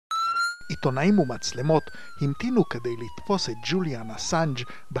עיתונאים ומצלמות המתינו כדי לתפוס את ג'וליאן אסאנג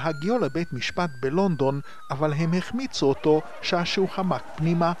בהגיעו לבית משפט בלונדון, אבל הם החמיצו אותו שהוא חמק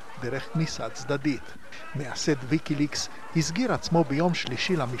פנימה דרך כניסה צדדית. מייסד ויקיליקס הסגיר עצמו ביום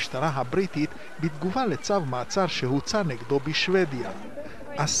שלישי למשטרה הבריטית בתגובה לצו מעצר שהוצא נגדו בשוודיה.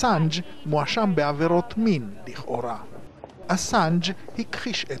 אסאנג מואשם בעברות מין, לכאורה. אסאנג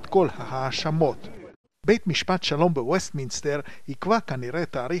הכחיש את כל ההאשמות. בית משפט שלום בווסטמינסטר יקבע כנראה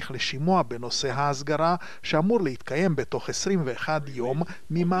תאריך לשימוע בנושא ההסגרה שאמור להתקיים בתוך 21 יום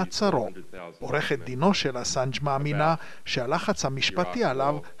ממעצרו. עורכת דינו של אסאנג מאמינה שהלחץ המשפטי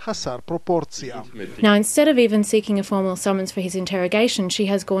עליו חסר פרופורציה. Now, instead of even seeking a formal summons for his interrogation, she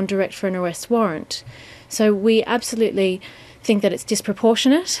has gone direct for an arrest warrant. So we absolutely think that it's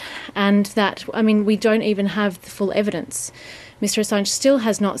disproportionate and that, we don't even have the full evidence. Mr. Assange still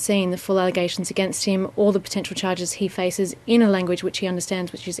has not seen the full allegations against him or the potential charges he faces in a language which he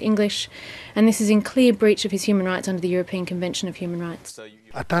understands, which is English, and this is in clear breach of his human rights under the European Convention of Human Rights.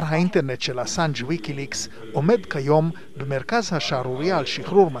 אתר האינטרנט של אסאנג ויקיליקס עומד כיום במרכז השערוריה על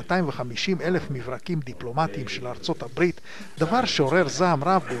שחרור 250,000 מברקים דיפלומטיים של ארצות הברית, דבר שעורר זעם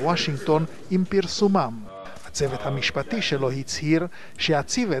רב בוושינגטון עם פרסומם. הצוות המשפטי שלו הצהיר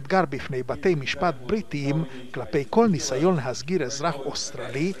שיציב אתגר בפני בתי משפט בריטיים כלפי כל ניסיון להסגיר אזרח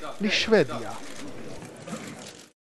אוסטרלי לשוודיה.